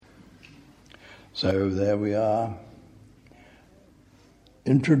So there we are,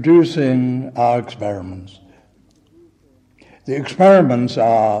 introducing our experiments. The experiments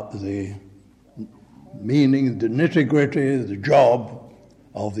are the meaning, the nitty-gritty, the job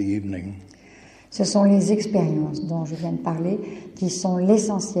of the evening. Ce sont les expériences dont je viens de parler qui sont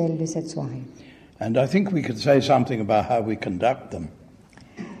l'essentiel de cette soirée. And I think we could say something about how we conduct them.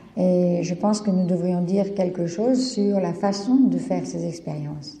 Et je pense que nous devrions dire quelque chose sur la façon de faire ces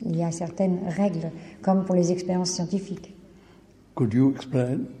expériences. Il y a certaines règles, comme pour les expériences scientifiques. Could you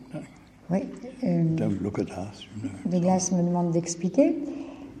explain? Oui. Don't look at us. Douglas me demande d'expliquer.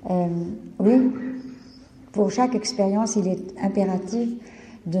 Oui, pour chaque expérience, il est impératif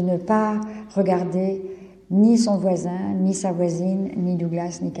de ne pas regarder ni son voisin, ni sa voisine, ni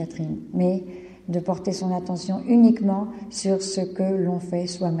Douglas, ni Catherine, mais de porter son attention uniquement sur ce que l'on fait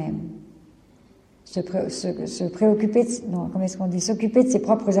soi-même. Se préoccuper, comment est-ce qu'on dit, s'occuper de ses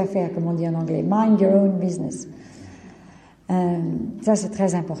propres affaires, comme on dit en anglais, mind your own business. Ça, c'est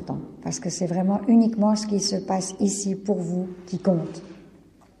très important, parce que c'est vraiment uniquement ce qui se passe ici pour vous qui compte.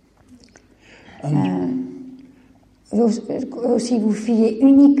 Aussi, vous fiez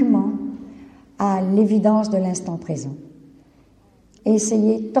uniquement à l'évidence de l'instant présent.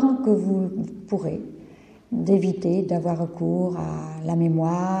 Essayez tant que vous pourrez d'éviter d'avoir recours à la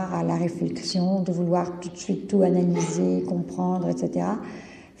mémoire, à la réflexion, de vouloir tout de suite tout analyser, comprendre, etc.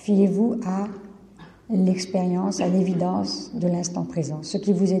 Fiez-vous à l'expérience, à l'évidence de l'instant présent, ce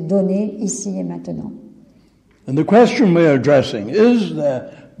qui vous est donné ici et maintenant. And the question we're addressing, is there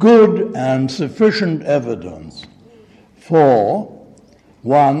good and sufficient evidence for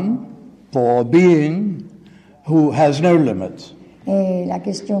a being who has no limits? Et la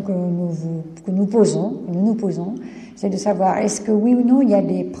question que nous nous posons, c'est de savoir est-ce que oui ou non il y a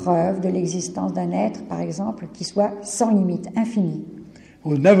des preuves de l'existence d'un être, par exemple, qui soit sans limite, infini.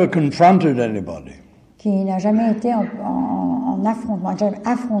 Who's never confronted anybody. Qui n'a jamais été en affrontement,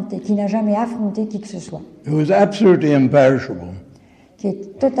 qui n'a jamais affronté qui que ce soit. Who is absolutely imperishable. Qui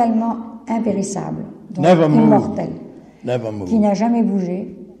est totalement impérissable, donc Never immortel. Never moved. Qui n'a jamais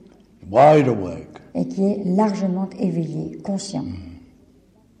bougé. Wide awake. Et qui est largement éveillé, conscient.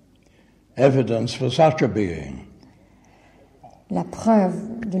 Evidence for such a being. La preuve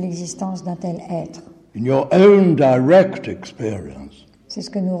de l'existence d'un tel être. In your own direct experience. C'est ce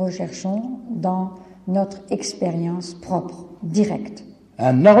que nous recherchons dans notre expérience propre, directe.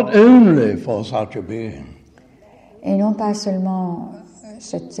 And not only for such a being. Et non pas seulement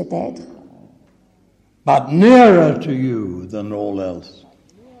cet être. But nearer to you than all else.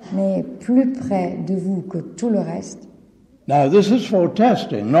 Mais plus près de vous que tout le reste. Now this is for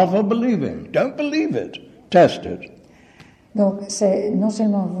testing, not for believing. Don't believe it, test it. Donc c'est non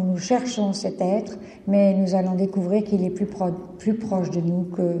seulement nous cherchons cet être, mais nous allons découvrir qu'il est plus proche de nous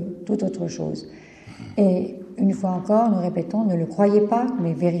que toute autre chose. Et une fois encore, nous répétons, ne le croyez pas,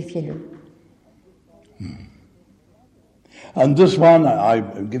 mais vérifiez-le. And this one, I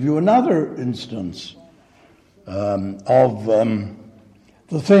give you another instance of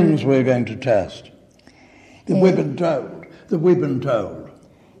the things we're going to test, that we've been told.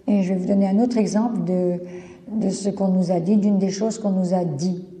 Et je vais vous donner un autre exemple de ce qu'on nous a dit, d'une des choses qu'on nous a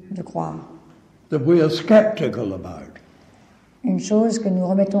dit de croire. That we are skeptical about. Une chose que nous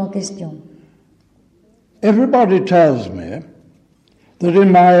remettons en question. Everybody tells me that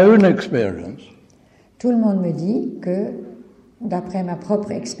in my own experience, tout le monde me dit que, d'après ma propre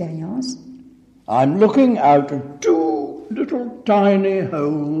expérience, I'm looking out of two little tiny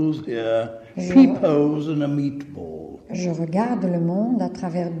holes here, peepholes in a meatball. Je regarde le monde à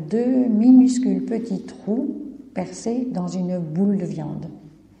travers deux minuscules petits trous percés dans une boule de viande.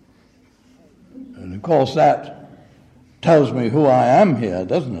 And of course that tells me who I am here,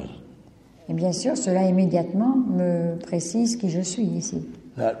 doesn't it? Et bien sûr, cela immédiatement me précise qui je suis ici.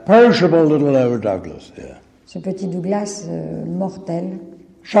 That perishable little old Douglas here. Ce petit Douglas mortel.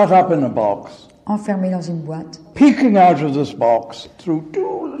 Shut up in a box. Enfermé dans une boîte. Peeking out of this box through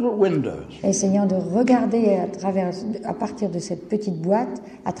two little windows. Essayant de regarder à partir de cette petite boîte,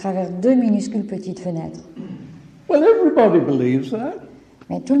 à travers deux minuscules petites fenêtres. Well, everybody believes that.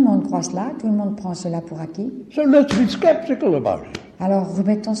 Mais tout le monde croit cela, tout le monde prend cela pour acquis. So let's be skeptical about it. Alors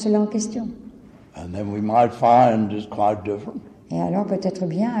remettons cela en question. And then we might find it's quite different. Et alors peut-être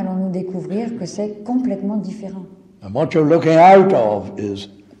bien allons-nous découvrir que c'est complètement différent. And what you're looking out of is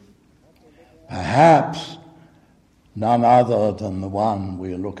perhaps none other than the one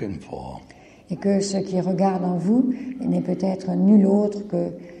we're looking for. Et que ce qui regarde en vous n'est peut-être nul autre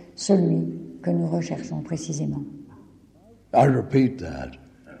que celui que nous recherchons précisément. I repeat that.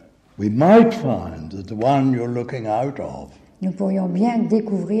 We might find that the one you're looking out of nous pourrions bien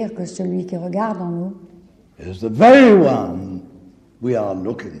découvrir que celui qui regarde en nous is the very one we are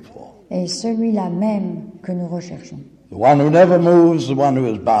looking for. est celui-là même que nous recherchons. The one who never moves, the one who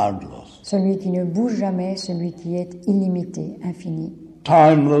is boundless. Celui qui ne bouge jamais, celui qui est illimité, infini,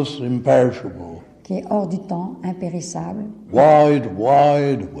 Timeless, imperishable, qui est hors du temps, impérissable, wide,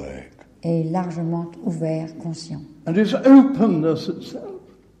 wide awake. et largement ouvert, conscient. And it's openness itself.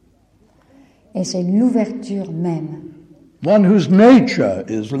 Et c'est l'ouverture même. One whose nature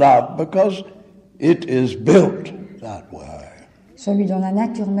is love because it is built that way. Celui dont la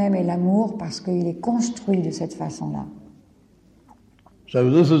nature même est l'amour parce qu'il est construit de cette façon-là. So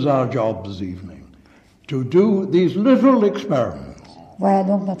this is our job this evening, to do these little experiments. Voilà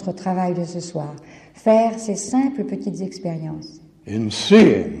donc notre travail de ce soir. Faire ces simples petites expériences. In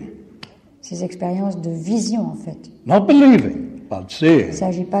seeing, Ces expériences de vision, en fait. not believing, but Il ne seeing.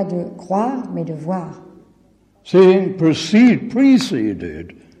 s'agit pas de croire, mais de voir. Seeing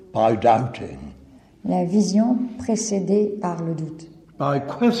preceded by doubting, La vision précédée par le doute. by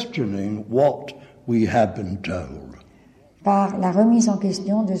questioning what we have been told, Par la remise en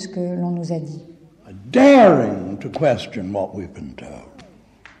question de ce que l'on nous a dit. by daring to question what we've been told.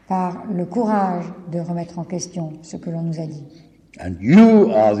 Par le courage de remettre en question ce que l'on nous a dit. And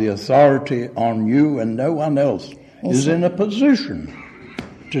you are the authority on you, and no one else is in a position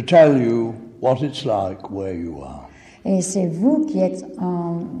to tell you what it's like where you are. Et c'est vous qui êtes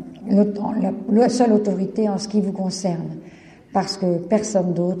la seule autorité en ce qui vous concerne, parce que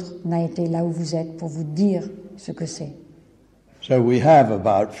personne d'autre n'a été là où vous êtes pour vous dire ce que c'est. So we have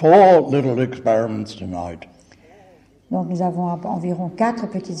about 4 little experiments tonight Donc nous avons environ 4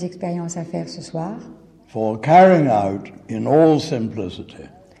 petites expériences à faire ce soir, for carrying out in all simplicity,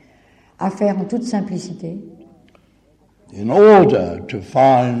 à faire en toute simplicité, in order to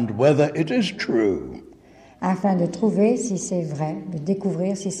find whether it is true afin de trouver si c'est vrai, de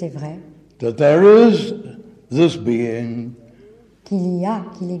découvrir si c'est vrai, that there is this being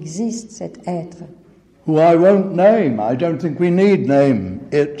qu'il existe cet être, who I won't name. I don't think we need name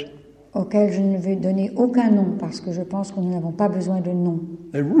it. auquel je ne vais donner aucun nom, parce que je pense que nous n'avons pas besoin de nom.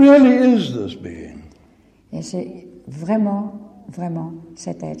 There really is this being. Et c'est vraiment, vraiment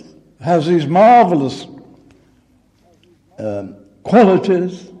cet être. Has these marvelous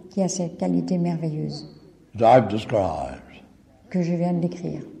qualities Qui a cette qualité merveilleuse that I've described, que je viens de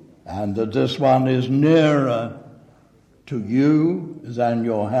décrire. and that this one is nearer to you than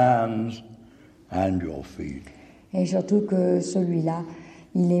your hands and your feet. Et surtout que celui-là,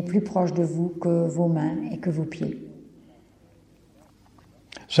 il est plus proche de vous que vos mains et que vos pieds.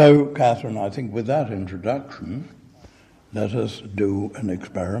 So, Catherine, I think with that introduction, let us do an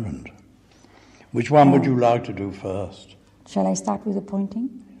experiment. Which one would you like to do first? Shall I start with the pointing?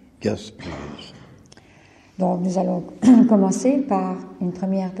 Yes, please. Donc nous allons commencer par une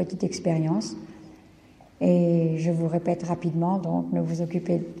première petite expérience. Et je vous répète rapidement, donc ne vous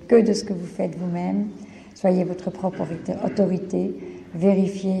occupez que de ce que vous faites vous-même. Soyez votre propre autorité.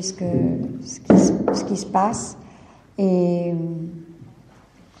 Vérifiez ce qui se passe. Et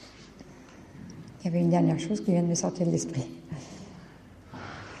il y avait une dernière chose qui vient de me sortir de l'esprit.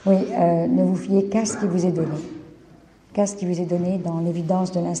 Oui, ne vous fiez qu'à ce qui vous est donné. Qu'à ce qui vous est donné dans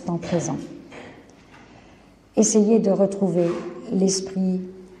l'évidence de l'instant présent. Essayez de retrouver l'esprit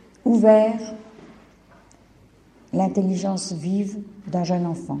ouvert, l'intelligence vive d'un jeune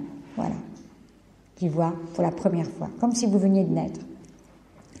enfant, voilà, qui voit pour la première fois, comme si vous veniez de naître.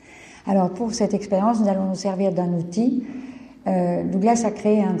 Alors pour cette expérience, nous allons nous servir d'un outil. Douglas a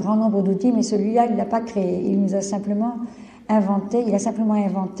créé un grand nombre d'outils, mais celui-là, il ne l'a pas créé. Il a simplement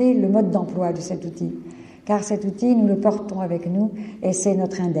inventé le mode d'emploi de cet outil. Car cet outil, nous le portons avec nous et c'est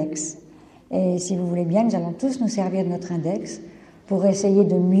notre index. Et si vous voulez bien, nous allons tous nous servir de notre index pour essayer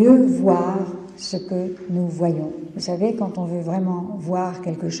de mieux voir ce que nous voyons. Vous savez, quand on veut vraiment voir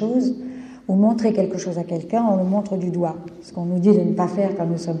quelque chose ou montrer quelque chose à quelqu'un, on le montre du doigt, ce qu'on nous dit de ne pas faire quand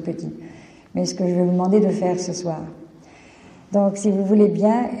nous sommes petits. Mais ce que je vais vous demander de faire ce soir. Donc, si vous voulez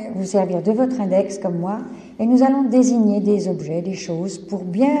bien vous servir de votre index comme moi, et nous allons désigner des objets, des choses, pour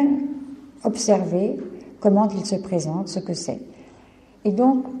bien observer comment ils se présentent, ce que c'est. Et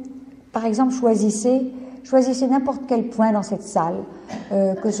donc, par exemple, choisissez n'importe quel point dans cette salle,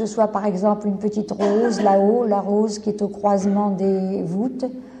 que ce soit par exemple une petite rose là-haut, la rose qui est au croisement des voûtes,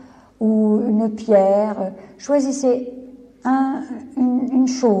 ou une pierre. Choisissez une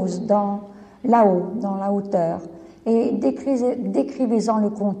chose là-haut, dans la hauteur, et décrivez-en le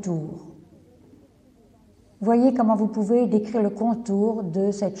contour. Voyez comment vous pouvez décrire le contour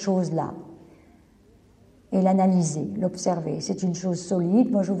de cette chose-là. Et l'analyser, l'observer. C'est une chose solide.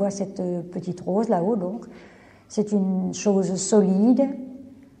 Moi, je vois cette petite rose là-haut, donc. C'est une chose solide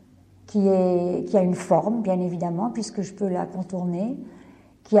qui a une forme, bien évidemment, puisque je peux la contourner,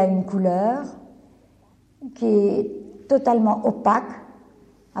 qui a une couleur, qui est totalement opaque,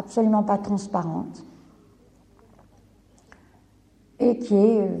 absolument pas transparente, et qui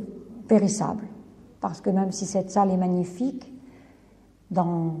est périssable. Parce que même si cette salle est magnifique,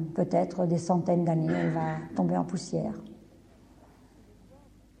 dans peut-être des centaines d'années, elle va tomber en poussière.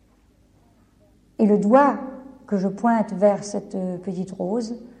 Et le doigt que je pointe vers cette petite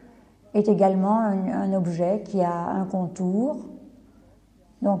rose est également un objet qui a un contour,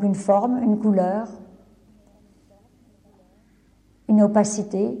 donc une forme, une couleur, une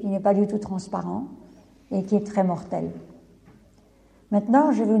opacité qui n'est pas du tout transparent et qui est très mortel.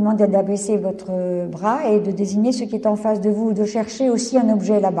 Maintenant, je vais vous demander d'abaisser votre bras et de désigner ce qui est en face de vous, de chercher aussi un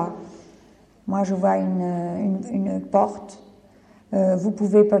objet là-bas. Moi, je vois une porte. Vous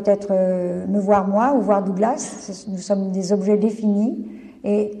pouvez peut-être me voir moi ou voir Douglas. Nous sommes des objets définis.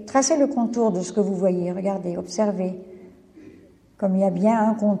 Et tracez le contour de ce que vous voyez. Regardez, observez. Comme il y a bien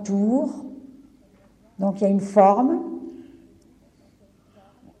un contour, donc il y a une forme.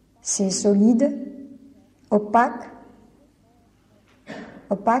 C'est solide, opaque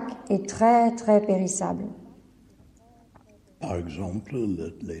et très, très périssable. Par exemple,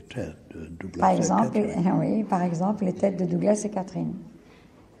 les têtes de Douglas par et exemple, Catherine. Oui, par exemple, les têtes de Douglas et Catherine.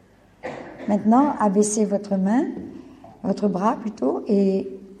 Maintenant, abaissez votre main, votre bras plutôt, et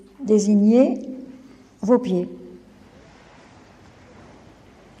désignez vos pieds.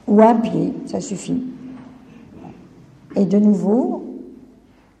 Ou un pied, ça suffit. Et de nouveau,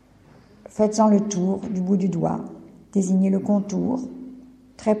 faites-en le tour du bout du doigt. Désignez le contour,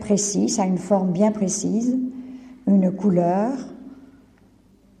 très précis, ça a une forme bien précise, une couleur,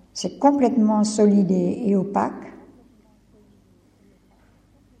 c'est complètement solide et opaque,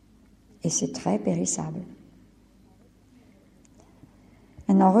 et c'est très périssable.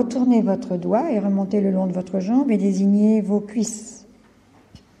 Maintenant, retournez votre doigt et remontez le long de votre jambe et désignez vos cuisses,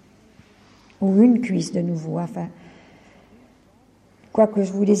 ou une cuisse de nouveau, enfin. Quoi que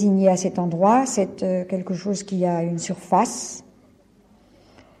je vous désignez à cet endroit, c'est quelque chose qui a une surface,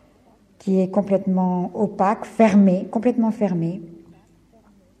 qui est complètement opaque, fermée, complètement fermée,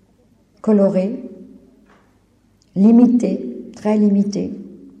 colorée, limitée, très limitée,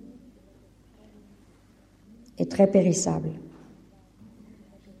 et très périssable.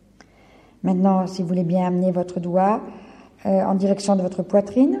 Maintenant, si vous voulez bien amener votre doigt en direction de votre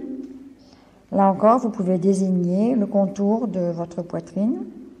poitrine, là encore, vous pouvez désigner le contour de votre poitrine.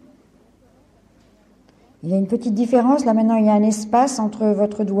 Il y a une petite différence, là maintenant il y a un espace entre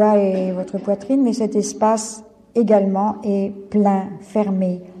votre doigt et votre poitrine, mais cet espace également est plein,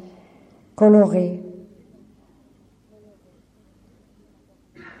 fermé, coloré.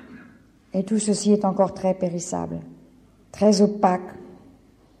 Et tout ceci est encore très périssable, très opaque,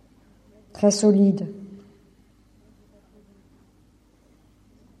 très solide,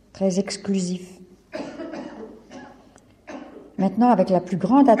 très exclusif. Maintenant, avec la plus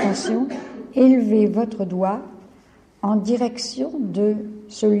grande attention, élevez votre doigt en direction de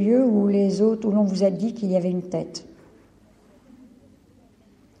ce lieu où l'on vous a dit qu'il y avait une tête.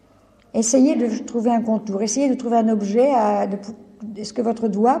 Essayez de trouver un contour, essayez de trouver un objet. Est-ce que votre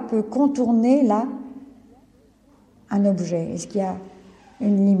doigt peut contourner là un objet? Est-ce qu'il y a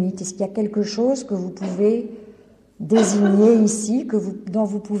une limite? Est-ce qu'il y a quelque chose que vous pouvez désigner ici, dont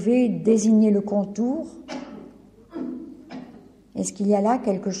vous pouvez désigner le contour? Est-ce qu'il y a là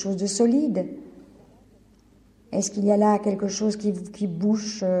quelque chose de solide? Est-ce qu'il y a là quelque chose qui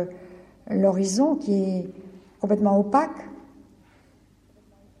bouche l'horizon, qui est complètement opaque?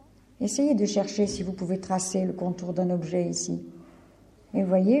 Essayez de chercher si vous pouvez tracer le contour d'un objet ici. Et vous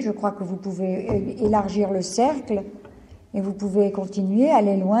voyez, je crois que vous pouvez élargir le cercle et vous pouvez continuer,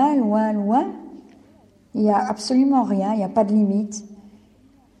 aller loin, loin, loin. Il n'y a absolument rien, il n'y a pas de limite.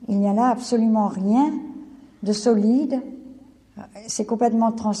 Il n'y a là absolument rien de solide. C'est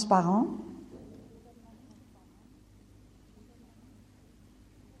complètement transparent.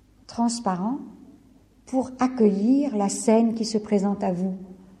 Transparent pour accueillir la scène qui se présente à vous.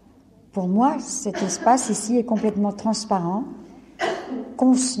 Pour moi, cet espace ici est complètement transparent,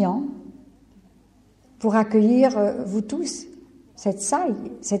 conscient, pour accueillir vous tous, cette salle.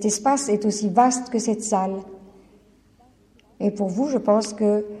 Cet espace est aussi vaste que cette salle. Et pour vous, je pense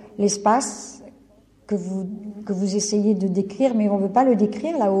que l'espace que vous essayez de décrire, mais on ne veut pas le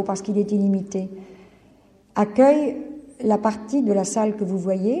décrire là-haut parce qu'il est illimité, accueille la partie de la salle que vous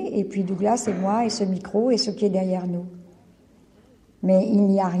voyez, et puis Douglas et moi, et ce micro, et ce qui est derrière nous. Mais il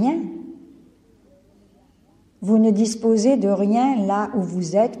n'y a rien. Vous ne disposez de rien là où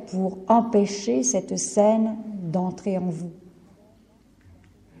vous êtes pour empêcher cette scène d'entrer en vous.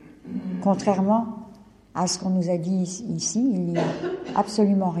 Contrairement à ce qu'on nous a dit ici, il n'y a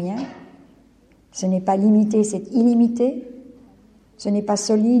absolument rien. Ce n'est pas limité, c'est illimité. Ce n'est pas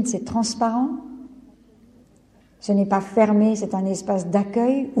solide, c'est transparent. Ce n'est pas fermé, c'est un espace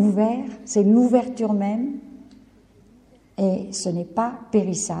d'accueil ouvert, c'est l'ouverture même. Et ce n'est pas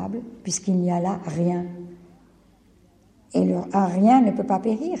périssable, puisqu'il n'y a là rien. Et un rien ne peut pas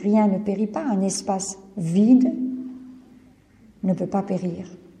périr, rien ne périt pas. Un espace vide ne peut pas périr.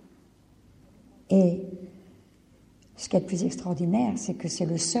 Et ce qui est le plus extraordinaire, c'est que c'est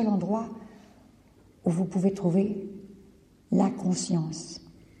le seul endroit où vous pouvez trouver la conscience.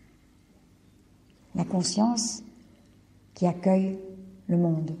 La conscience qui accueille le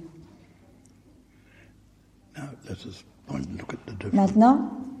monde.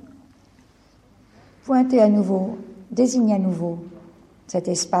 Maintenant, pointez à nouveau, désignez à nouveau cet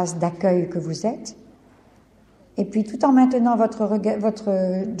espace d'accueil que vous êtes, et puis tout en maintenant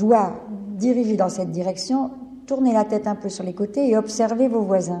votre doigt dirigé dans cette direction, tournez la tête un peu sur les côtés et observez vos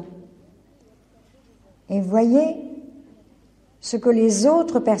voisins. Et voyez ce que les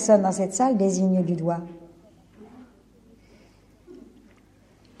autres personnes dans cette salle désignent du doigt.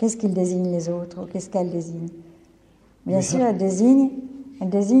 Qu'est-ce qu'ils désignent les autres, ou qu'est-ce qu'elles désignent? Bien sûr, elles désignent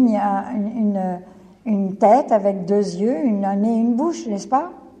une tête avec deux yeux, un nez, une bouche, n'est-ce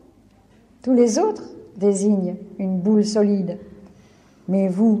pas? Tous les autres désignent une boule solide. Mais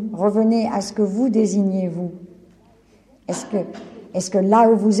vous, revenez à ce que vous désignez, vous. Est-ce que là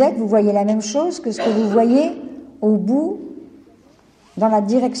où vous êtes, vous voyez la même chose que ce que vous voyez au bout, dans la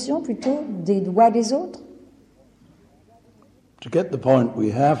direction plutôt des doigts des autres? To get the point,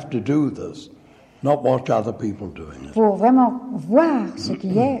 we have to do this, not watch other people doing it. Pour vraiment voir ce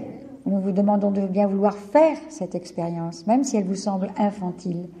qui est, nous vous demandons de bien vouloir faire cette expérience, même si elle vous semble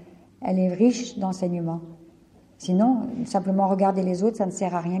infantile. Elle est riche d'enseignements. Sinon, simplement regarder les autres, ça ne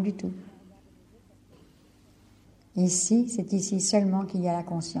sert à rien du tout. Ici, c'est ici seulement qu'il y a la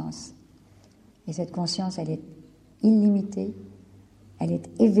conscience. Et cette conscience, elle est illimitée, elle est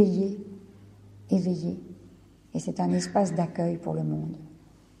éveillée. Et c'est un espace d'accueil pour le monde.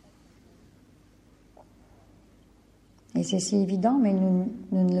 Et c'est si évident, mais nous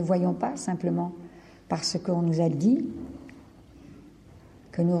ne le voyons pas simplement parce qu'on nous a dit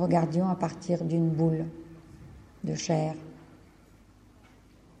que nous regardions à partir d'une boule de chair.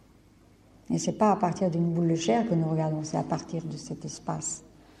 Et ce n'est pas à partir d'une boule de chair que nous regardons, c'est à partir de cet espace,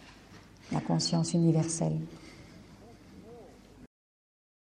 la conscience universelle.